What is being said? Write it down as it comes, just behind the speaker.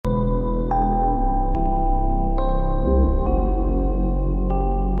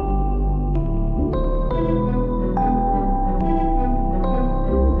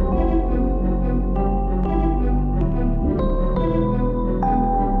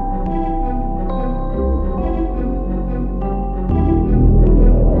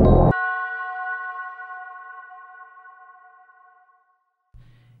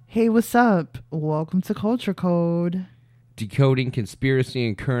Hey, what's up? Welcome to Culture Code. Decoding conspiracy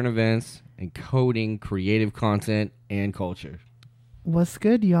and current events, and coding creative content and culture. What's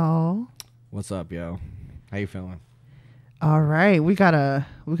good, y'all? What's up, yo? How you feeling? All right, we got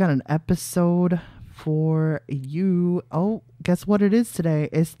an episode for you. Oh, guess what it is today?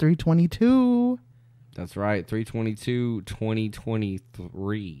 It's 3/22. That's right,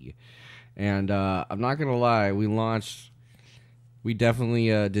 3/22/2023. And I'm not going to lie, we definitely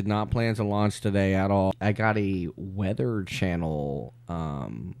did not plan to launch today at all. I got a Weather Channel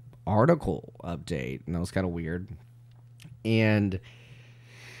article update, and that was kind of weird. And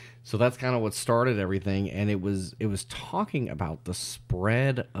so that's kind of what started everything, and it was talking about the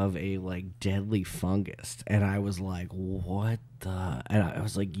spread of a deadly fungus, and I was like, what the? And I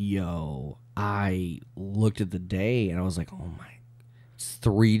was like, yo, I looked at the day, and I was like, oh my, it's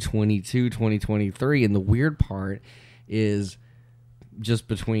 3/22/2023, and the weird part is, just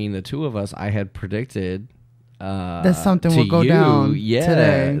between the two of us, I had predicted that something will go down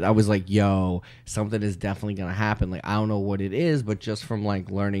today. I was like, yo, something is definitely going to happen. I don't know what it is, but just from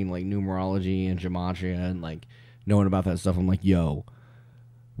learning numerology and gematria and knowing about that stuff, I'm like, yo,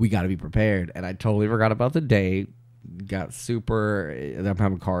 we got to be prepared. And I totally forgot about the day. Got super, I'm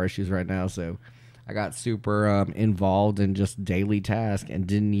having car issues right now, so I got super involved in just daily tasks and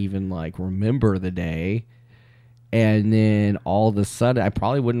didn't even remember the day. And then all of a sudden, I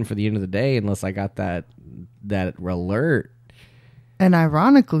probably wouldn't for the end of the day unless I got that alert. And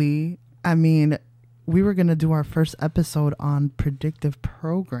ironically, I mean, we were gonna do our first episode on predictive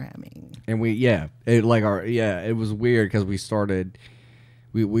programming, and it was weird because we started.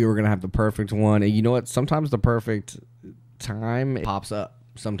 We were gonna have the perfect one, and you know what? Sometimes the perfect time pops up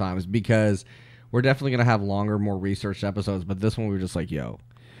sometimes because we're definitely gonna have longer, more researched episodes. But this one, we were just like, yo.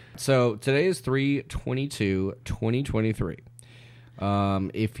 So today is 3/22/2023.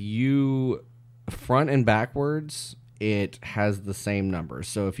 If you front and backwards, it has the same number.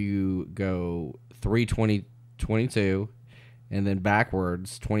 So if you go 3/20/22 and then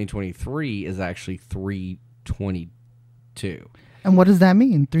backwards, 2023 is actually 3/22. And what does that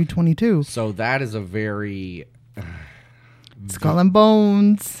mean? 3/22. So that is a very skull and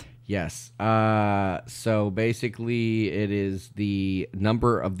bones. Yes. So basically, it is the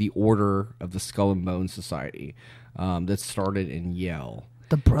number of the Order of the Skull and Bones Society that started in Yale.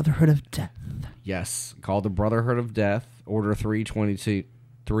 The Brotherhood of Death. Yes, called the Brotherhood of Death, Order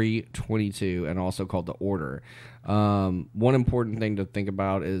 322, and also called the Order. One important thing to think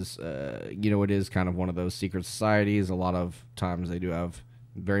about is, it is kind of one of those secret societies. A lot of times they do have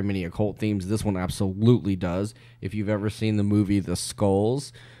very many occult themes. This one absolutely does. If you've ever seen the movie The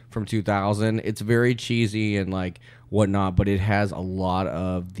Skulls from 2000, it's very cheesy and whatnot, but it has a lot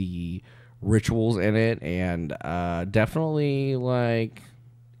of the rituals in it, and definitely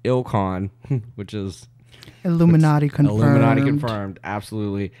Ilcon, which is Illuminati confirmed.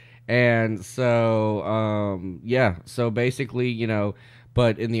 Absolutely. And so so basically,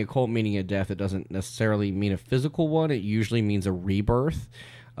 but in the occult meaning of death, it doesn't necessarily mean a physical one. It usually means a rebirth.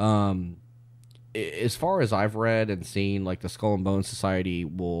 As far as I've read and seen, the Skull and Bone Society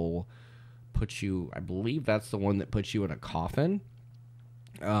will put you, I believe that's the one that puts you in a coffin.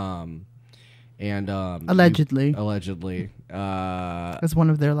 Allegedly. As one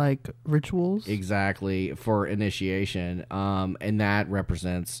of their rituals. Exactly, for initiation. And that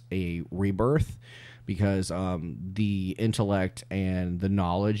represents a rebirth because the intellect and the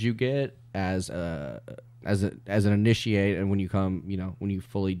knowledge you get as an initiate, and when you come, when you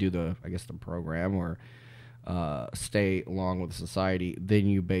fully do the program or stay along with the society, then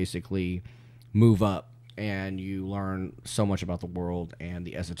you basically move up and you learn so much about the world and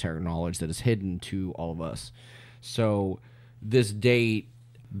the esoteric knowledge that is hidden to all of us. So this date,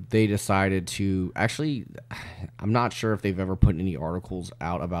 they decided to actually, I'm not sure if they've ever put any articles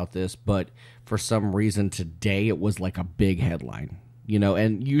out about this, but for some reason today it was a big headline,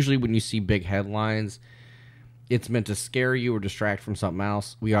 and usually when you see big headlines, it's meant to scare you or distract from something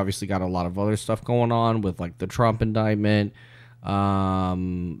else. We obviously got a lot of other stuff going on with the Trump indictment.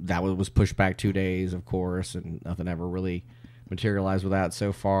 That was pushed back 2 days, of course, and nothing ever really materialized with that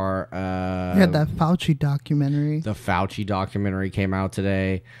so far. You had that Fauci documentary. The Fauci documentary came out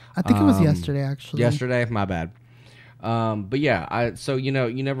today. I think it was yesterday, actually. Yesterday? My bad. But yeah, so you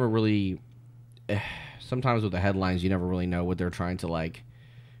never really, sometimes with the headlines, you never really know what they're trying to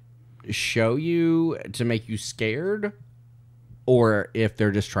show you to make you scared, or if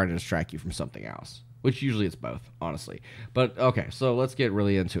they're just trying to distract you from something else, which usually it's both, honestly. But okay, so let's get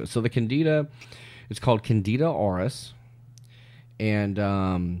really into it. So the Candida, it's called Candida auris,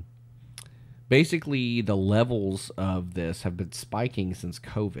 and basically the levels of this have been spiking since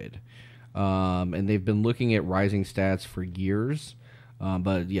COVID. And they've been looking at rising stats for years.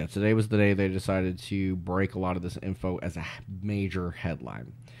 But yeah, today was the day they decided to break a lot of this info as a major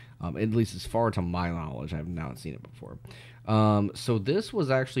headline. At least as far to my knowledge, I've not seen it before. So this was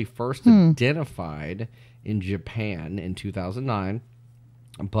actually first identified in Japan in 2009.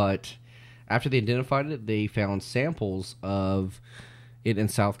 But after they identified it, they found samples of it in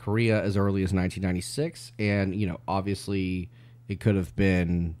South Korea as early as 1996. And, obviously it could have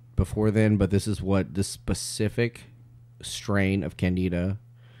been before then, but this is what this specific strain of Candida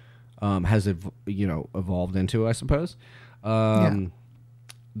has evolved into, I suppose.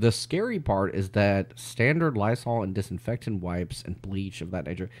 The scary part is that standard Lysol and disinfectant wipes and bleach of that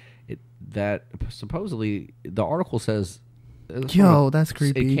nature, that supposedly the article says, that's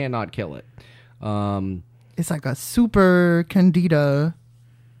creepy. It cannot kill it. It's like a super Candida.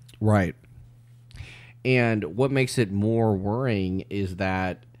 Right. And what makes it more worrying is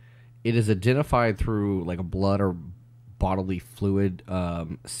that it is identified through like a blood or bodily fluid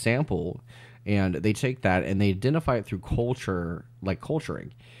sample, and they take that and they identify it through culture, like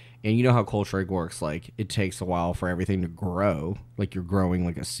culturing. And you know how culturing works, like it takes a while for everything to grow, like you're growing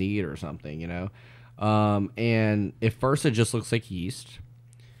like a seed or something, and at first it just looks like yeast.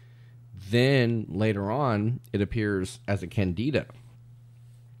 Then later on it appears as a Candida.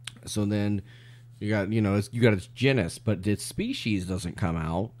 So then you got, you got its genus, but its species doesn't come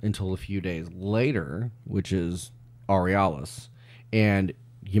out until a few days later, which is Aurealis, and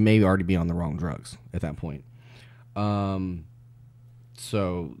you may already be on the wrong drugs at that point.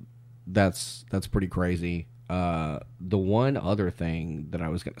 So that's pretty crazy. The one other thing that I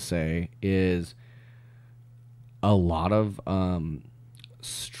was going to say is a lot of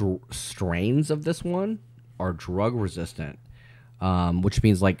strains of this one are drug resistant, which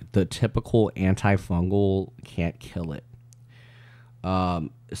means like the typical antifungal can't kill it.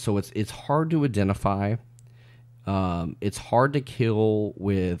 So it's hard to identify. It's hard to kill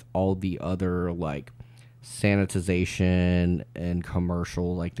with all the other like sanitization and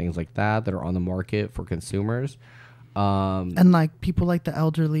commercial like things like that are on the market for consumers. And like people like the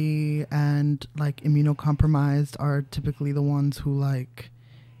elderly and like immunocompromised are typically the ones who like,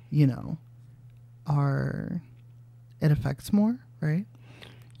 it affects more, right?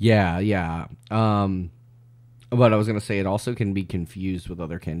 Yeah. But I was going to say it also can be confused with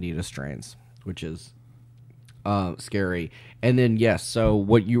other Candida strains, which is scary. And then, yes, so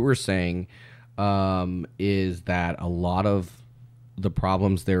what you were saying is that a lot of the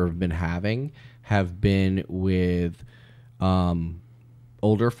problems they have been having have been with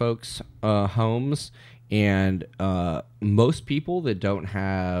older folks' homes, and most people that don't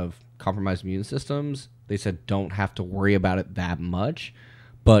have compromised immune systems, they said don't have to worry about it that much.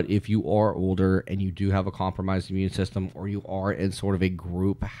 But if you are older and you do have a compromised immune system, or you are in sort of a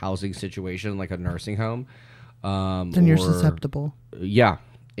group housing situation like a nursing home, then you're susceptible. Yeah.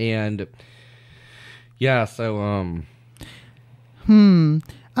 And yeah, so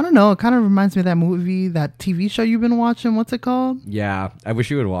I don't know. It kind of reminds me of that movie, that TV show you've been watching. What's it called? Yeah, I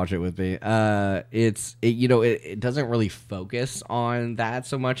wish you would watch it with me. It doesn't really focus on that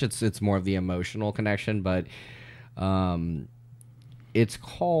so much. It's more of the emotional connection, but it's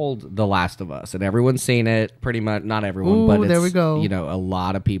called The Last of Us, and everyone's seen it. Pretty much, not everyone, but there we go. A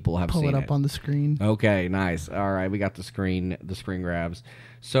lot of people have seen it. Pull it up on the screen. Okay, nice. All right, we got the screen grabs.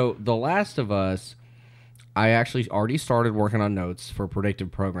 So, The Last of Us, I actually already started working on notes for predictive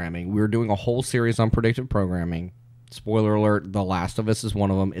programming. We were doing a whole series on predictive programming. Spoiler alert, The Last of Us is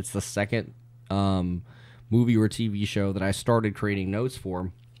one of them. It's the second movie or TV show that I started creating notes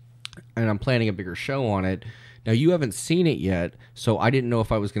for, and I'm planning a bigger show on it. Now, you haven't seen it yet, so I didn't know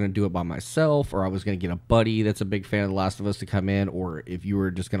if I was going to do it by myself, or I was going to get a buddy that's a big fan of The Last of Us to come in, or if you were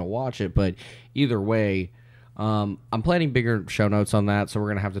just going to watch it. But either way, I'm planning bigger show notes on that, so we're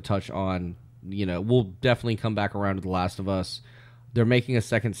going to have to touch on, we'll definitely come back around to The Last of Us. They're making a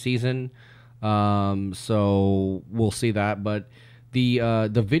second season, so we'll see that. But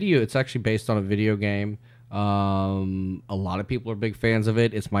the video, it's actually based on a video game. A lot of people are big fans of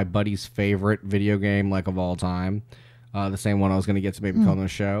it. It's my buddy's favorite video game, like, of all time. The same one I was going to get to maybe come on the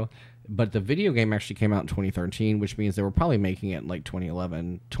show. But the video game actually came out in 2013, which means they were probably making it in like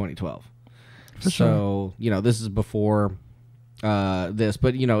 2011, 2012. For sure. This is before this,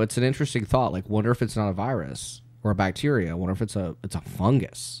 but it's an interesting thought. Like, wonder if it's not a virus or a bacteria. Wonder if it's a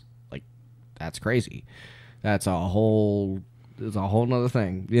fungus. Like, that's crazy. That's a whole nother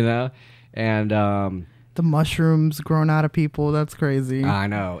thing, And The mushrooms grown out of people. That's crazy. I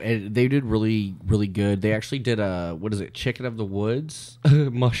know. They did really, really good. They actually did a, what is it, Chicken of the Woods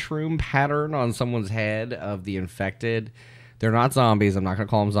mushroom pattern on someone's head of the infected. They're not zombies. I'm not going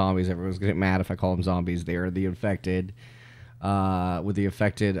to call them zombies. Everyone's going to get mad if I call them zombies. They are the infected, with the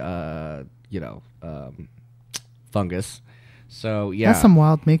affected, fungus. So, yeah. That's some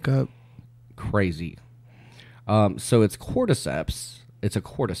wild makeup. Crazy. So it's cordyceps. It's a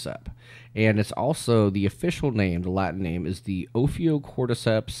cordyceps. And it's also the official name, the Latin name, is the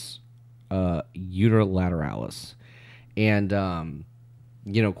Ophiocordyceps unilateralis. And,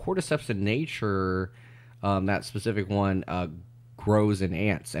 cordyceps in nature, that specific one, grows in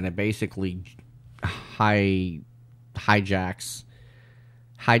ants. And it basically hijacks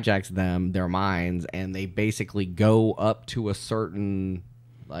their minds. And they basically go up to a certain,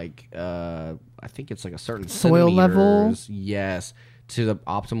 I think it's like a certain soil level. Yes. To the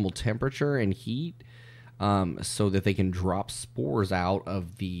optimal temperature and heat, so that they can drop spores out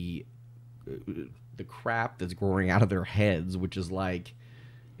of the crap that's growing out of their heads, which is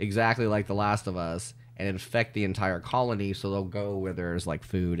exactly like The Last of Us, and infect the entire colony. So they'll go where there's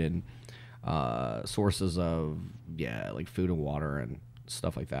food and sources of food and water and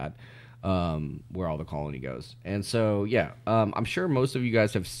stuff like that, where all the colony goes. And so I'm sure most of you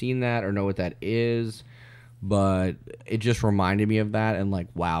guys have seen that or know what that is. But it just reminded me of that and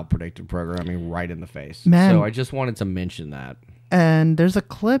wow, predictive programming right in the face. Man. So I just wanted to mention that. And there's a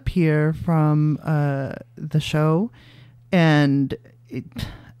clip here from the show. And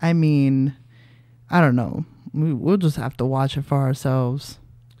I don't know. We'll just have to watch it for ourselves.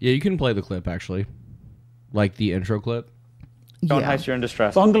 Yeah, you can play the clip actually. Like the intro clip. John Heiss, you're in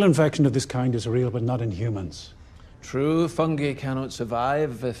distress. Fungal infection of this kind is real, but not in humans. True, fungi cannot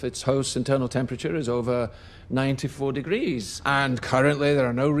survive if its host's internal temperature is over 94 degrees. And currently there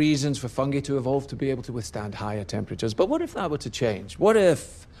are no reasons for fungi to evolve to be able to withstand higher temperatures. But what if that were to change? What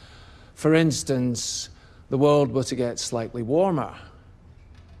if, for instance, the world were to get slightly warmer?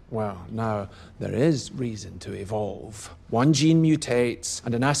 Well, now, there is reason to evolve. One gene mutates,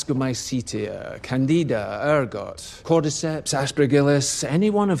 and an Ascomycetia, Candida, ergot, Cordyceps, Aspergillus, any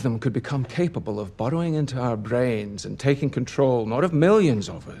one of them could become capable of burrowing into our brains and taking control, not of millions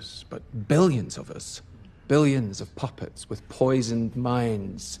of us, but billions of us. Billions of puppets with poisoned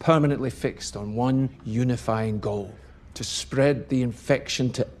minds, permanently fixed on one unifying goal: to spread the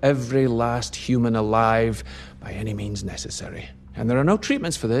infection to every last human alive by any means necessary. And there are no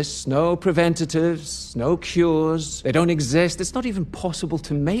treatments for this, no preventatives, no cures. They don't exist. It's not even possible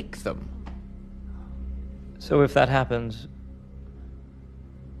to make them. So if that happens,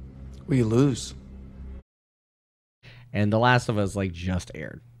 we lose. And The Last of Us just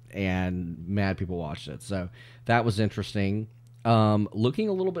aired, and mad people watched it. So that was interesting. Looking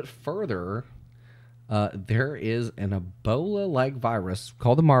a little bit further, there is an Ebola-like virus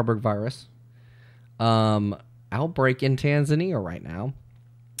called the Marburg virus. Outbreak in Tanzania right now.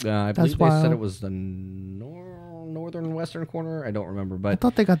 I believe they said it was the northern western corner. I don't remember, but I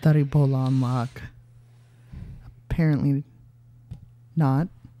thought they got that Ebola on lock. Apparently not.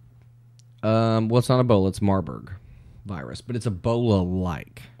 Well, it's not Ebola, it's Marburg virus, but it's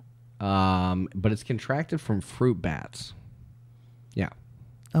Ebola-like. But it's contracted from fruit bats. Yeah.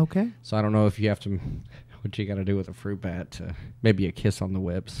 Okay. So I don't know if you have to, what you got to do with a fruit bat to, maybe a kiss on the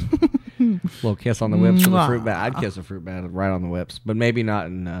whips. A little kiss on the whips with a fruit bat. I'd kiss a fruit bat right on the whips, but maybe not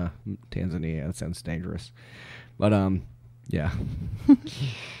in Tanzania. That sounds dangerous. But yeah.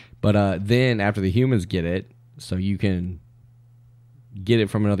 But then after the humans get it, so you can get it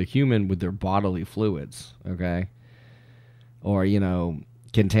from another human with their bodily fluids, okay? Or,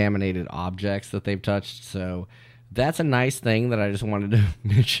 contaminated objects that they've touched. So that's a nice thing that I just wanted to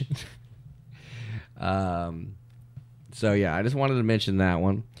mention. So yeah, I just wanted to mention that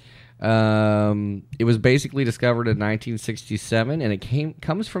one. It was basically discovered in 1967, and it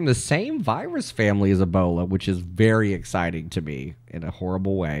comes from the same virus family as Ebola, which is very exciting to me in a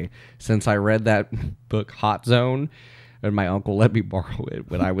horrible way. Since I read that book, Hot Zone, and my uncle let me borrow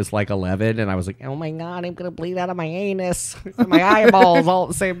it when I was 11, and I was like, oh my God, I'm going to bleed out of my anus and my eyeballs all at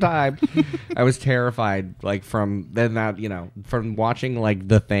the same time. I was terrified, from watching,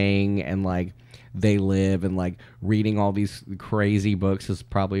 The Thing and, They Live and reading all these crazy books is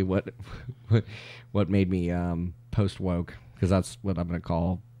probably what made me post woke, because that's what I'm going to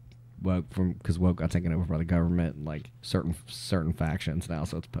call woke, because woke got taken over by the government and certain factions now,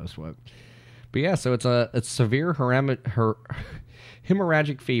 so it's post woke. But yeah, so it's severe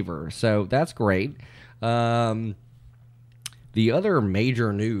hemorrhagic fever, so that's great. The other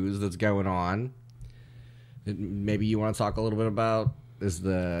major news that's going on, that maybe you want to talk a little bit about, is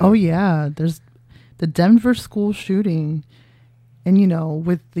the oh yeah, there's the Denver school shooting, and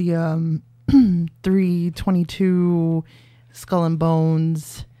with the 322 Skull and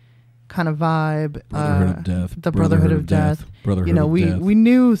Bones kind of vibe, Brotherhood of Death, the Brotherhood of Death. Brotherhood of Death. We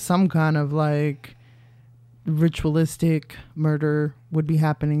knew some kind of like ritualistic murder would be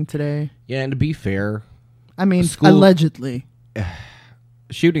happening today. Yeah, and to be fair, I mean, allegedly.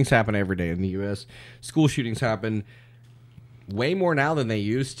 Shootings happen every day in the U.S. School shootings happen way more now than they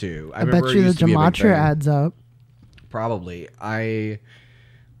used to. I bet you the gematria adds up. Probably.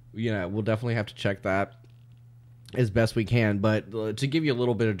 We'll definitely have to check that as best we can. But to give you a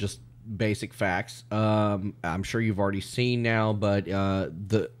little bit of just basic facts, I'm sure you've already seen now, but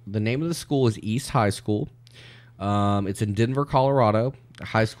the name of the school is East High School. It's in Denver, Colorado. A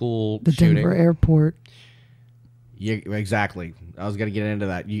high school shooting. Denver airport. Yeah, exactly. I was going to get into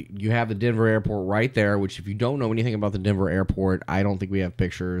that. You have the Denver airport right there, which if you don't know anything about the Denver airport, I don't think we have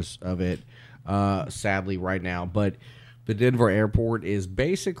pictures of it, sadly, right now. But the Denver airport is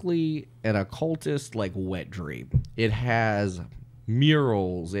basically an occultist, like, wet dream. It has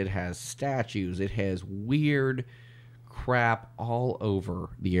murals. It has statues. It has weird crap all over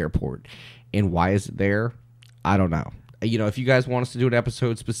the airport. And why is it there? I don't know. If you guys want us to do an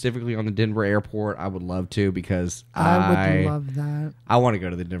episode specifically on the Denver airport, I would love to, because I would love that. I want to go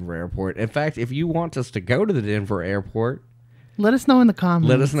to the Denver airport. In fact, if you want us to go to the Denver airport, let us know in the comments.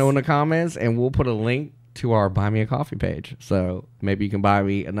 Let us know in the comments, and we'll put a link to our Buy Me a Coffee page. So maybe you can buy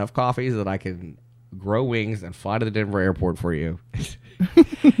me enough coffees that I can grow wings and fly to the Denver airport for you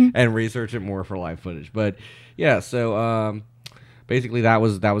and research it more for live footage. But yeah, so basically that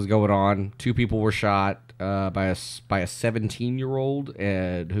was going on. 2 people were shot by a 17-year-old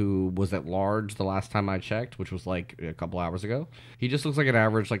who was at large the last time I checked, which was like a couple hours ago. He just looks like an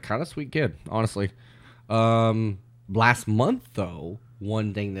average, like, kind of sweet kid, honestly. Last month, though,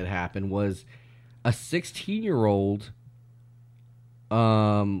 one thing that happened was a 16-year-old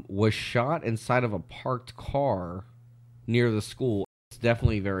was shot inside of a parked car near the school. It's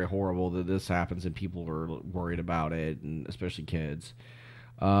definitely very horrible that this happens and people are worried about it, and especially kids.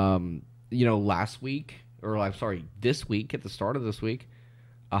 This week, at the start of this week,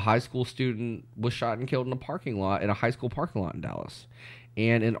 a high school student was shot and killed in a high school parking lot in Dallas.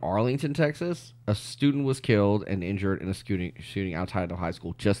 And in Arlington, Texas, a student was killed and injured in a shooting outside of high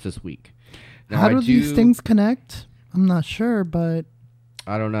school just this week. Now, how do these things connect? I'm not sure, but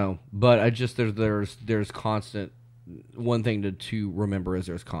I don't know. But there's constant. One thing to remember is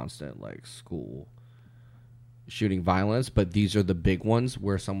there's constant, like, school shooting violence, but these are the big ones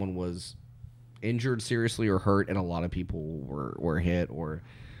where someone was injured seriously or hurt, and a lot of people were hit or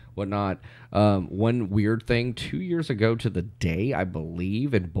whatnot. One weird thing, 2 years ago to the day, I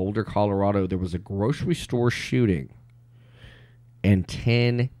believe, in Boulder, Colorado, there was a grocery store shooting, and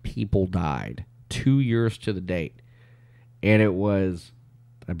 10 people died. 2 years to the date. And it was,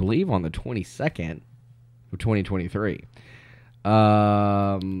 I believe, on the 22nd of 2023.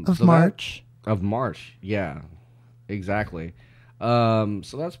 Of March, yeah. Exactly.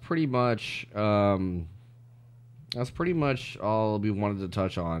 So that's pretty much all we wanted to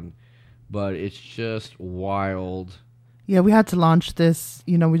touch on, but it's just wild. Yeah, we had to launch this.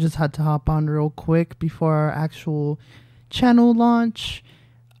 We just had to hop on real quick before our actual channel launch,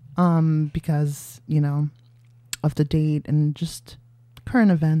 because of the date and just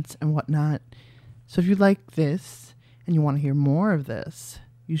current events and whatnot. So if you like this and you want to hear more of this,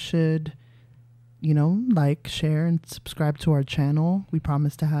 you should like, share, and subscribe to our channel. We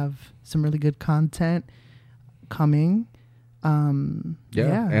promise to have some really good content coming.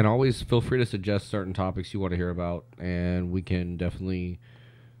 Yeah. And always feel free to suggest certain topics you want to hear about, and we can definitely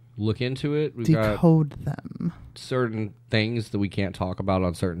look into it. We've decode them. Certain things that we can't talk about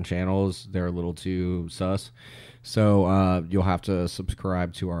on certain channels, they're a little too sus. So you'll have to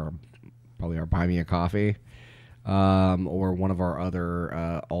subscribe to our Buy Me a Coffee. Or one of our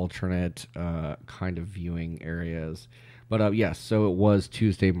other alternate kind of viewing areas. But yes, so it was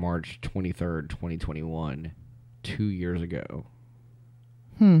Tuesday, March 23rd, 2021, 2 years ago.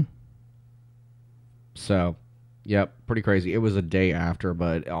 So, yep, pretty crazy. It was a day after,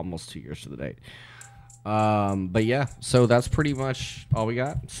 but almost 2 years to the date. But yeah, so that's pretty much all we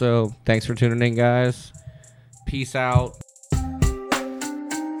got. So thanks for tuning in, guys. Peace out.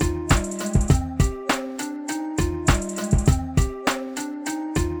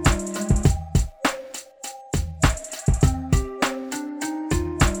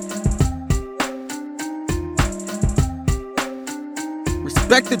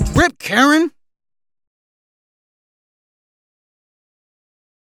 Respect the drip, Karen.